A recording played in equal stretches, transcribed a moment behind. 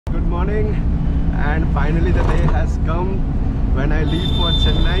morning, and finally the day has come when I leave for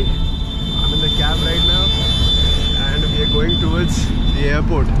Chennai. I'm in the cab right now and we are going towards the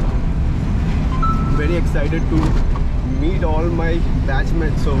airport. I'm very excited to meet all my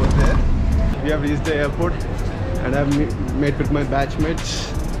batchmates over there. We have reached the airport and I've met with my batchmates.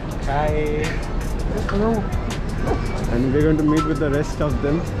 Hi. Hello. And we're going to meet with the rest of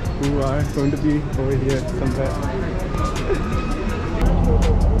them who are going to be over here somewhere.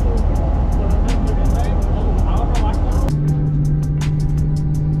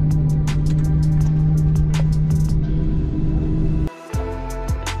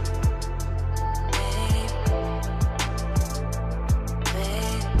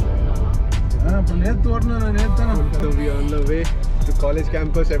 So we are on the way to college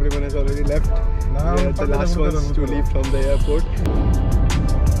campus. Everyone has already left. We are the last ones to leave from the airport.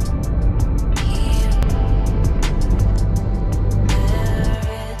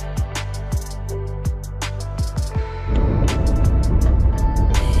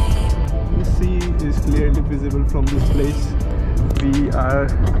 The sea is clearly visible from this place. We are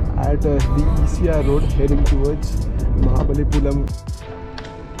at the ECR road heading towards Mahabalipuram.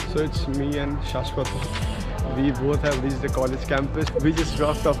 So it's me and Shashwat. We both have reached the college campus. We just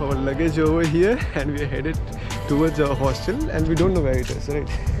dropped off our luggage over here and we are headed towards our hostel, and we don't know where it is, right?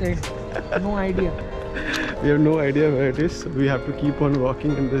 No idea. We have no idea where it is. We have to keep on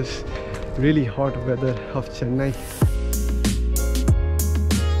walking in this really hot weather of Chennai.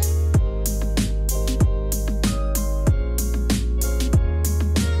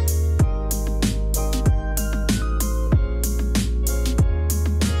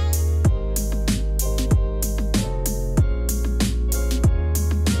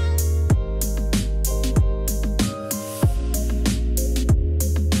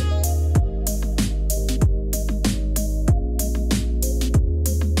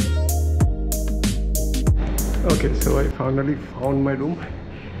 Okay, so I finally found my room,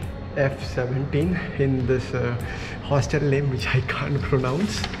 F17, in this hostel name which I can't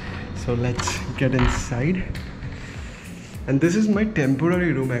pronounce. So let's get inside. And this is my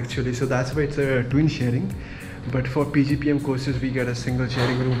temporary room actually, so that's why it's a twin sharing. But for PGPM courses we get a single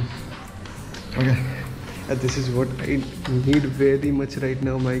sharing room. Okay, and this is what I need very much right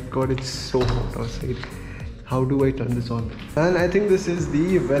now. My god, it's so hot outside. How do I turn this on? And I think this is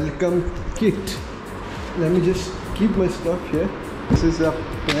the welcome kit. Let me just keep my stuff here. This is a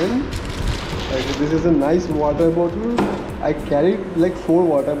pen. This is a nice water bottle. I carried like 4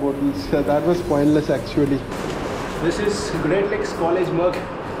 water bottles. That was pointless actually. This is Great Lakes College mug.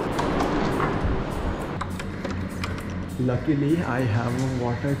 Luckily, I have a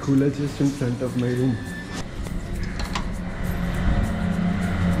water cooler just in front of my room.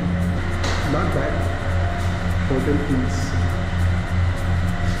 Not bad. Hotel feels.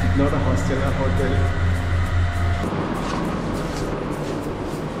 Not a hostel, a hotel.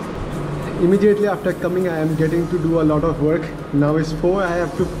 Immediately after coming, I am getting to do a lot of work. Now it's 4. I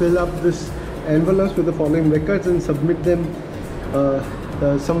have to fill up this envelopes with the following records and submit them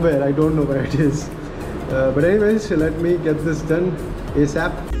somewhere. I don't know where it is. But anyways, let me get this done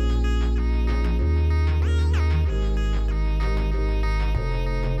ASAP.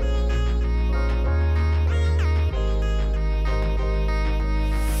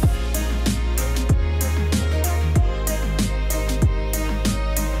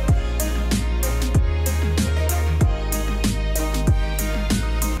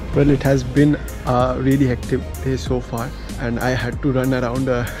 Well, it has been a really hectic day so far and I had to run around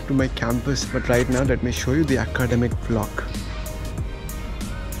to my campus. But right now, let me show you the academic vlog.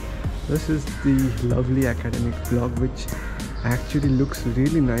 This is the lovely academic vlog, which actually looks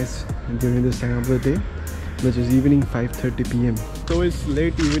really nice during this time of the day, which is evening 5:30 PM. So it's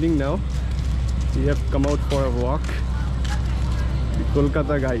late evening now. We have come out for a walk. The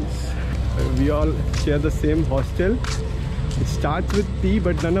Kolkata guys. We all share the same hostel. It starts with T,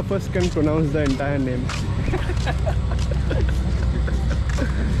 but none of us can pronounce the entire name.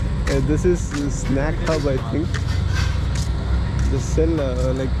 This is Snack Hub, I think. They sell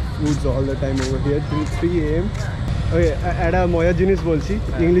like foods all the time over here till 3 AM. Okay, at a moya jinis bolchi,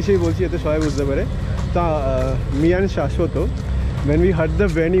 English e bolchi, eto shoy bujhte pare. Ta me and Shashwato, when we heard the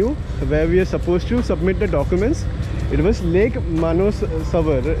venue where we are supposed to submit the documents, it was Lake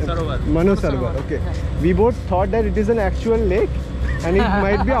Manosarovar. Okay, we both thought that it is an actual lake and it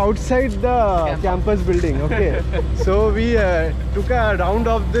might be outside the campus building. Okay, so we took a round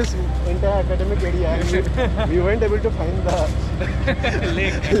of this entire academic area and we weren't able to find the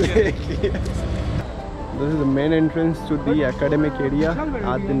lake. Yes. This is the main entrance to the academic area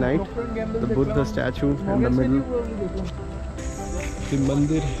at the night. The Buddha statue in the middle. the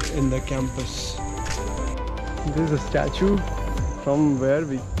mandir in the campus. This is a statue from where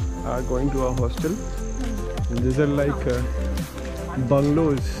we are going to our hostel. And these are like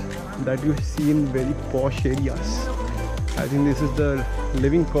bungalows that you see in very posh areas. I think this is the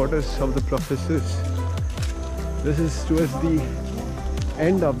living quarters of the professors. This is towards the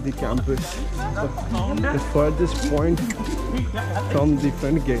end of the campus, the furthest point from the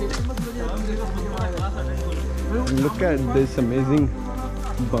front gate. Look at this amazing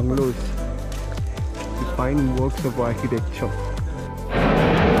bungalows, the fine works of architecture.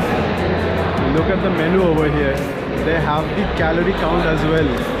 Look at the menu over here. They have the calorie count as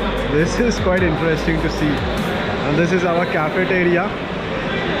well. This is quite interesting to see. And this is our cafeteria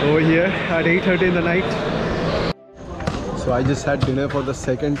over here at 8:30 in the night. So I just had dinner for the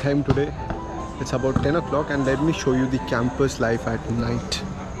second time today. It's about 10 o'clock and let me show you the campus life at night.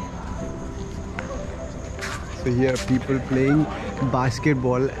 So here are people playing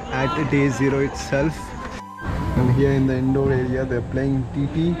basketball at day 0 itself. And here in the indoor area they're playing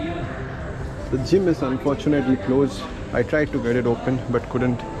TT. The gym is unfortunately closed. I tried to get it open but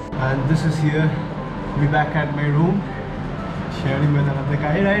couldn't. And this is here, we back at my room, sharing with another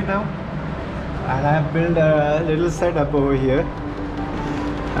guy right now. And I have built a little setup over here.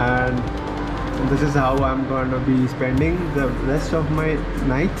 And this is how I'm going to be spending the rest of my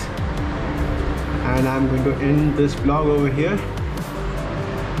night. And I'm going to end this vlog over here.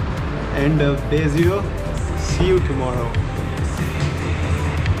 End of day 0. See you tomorrow.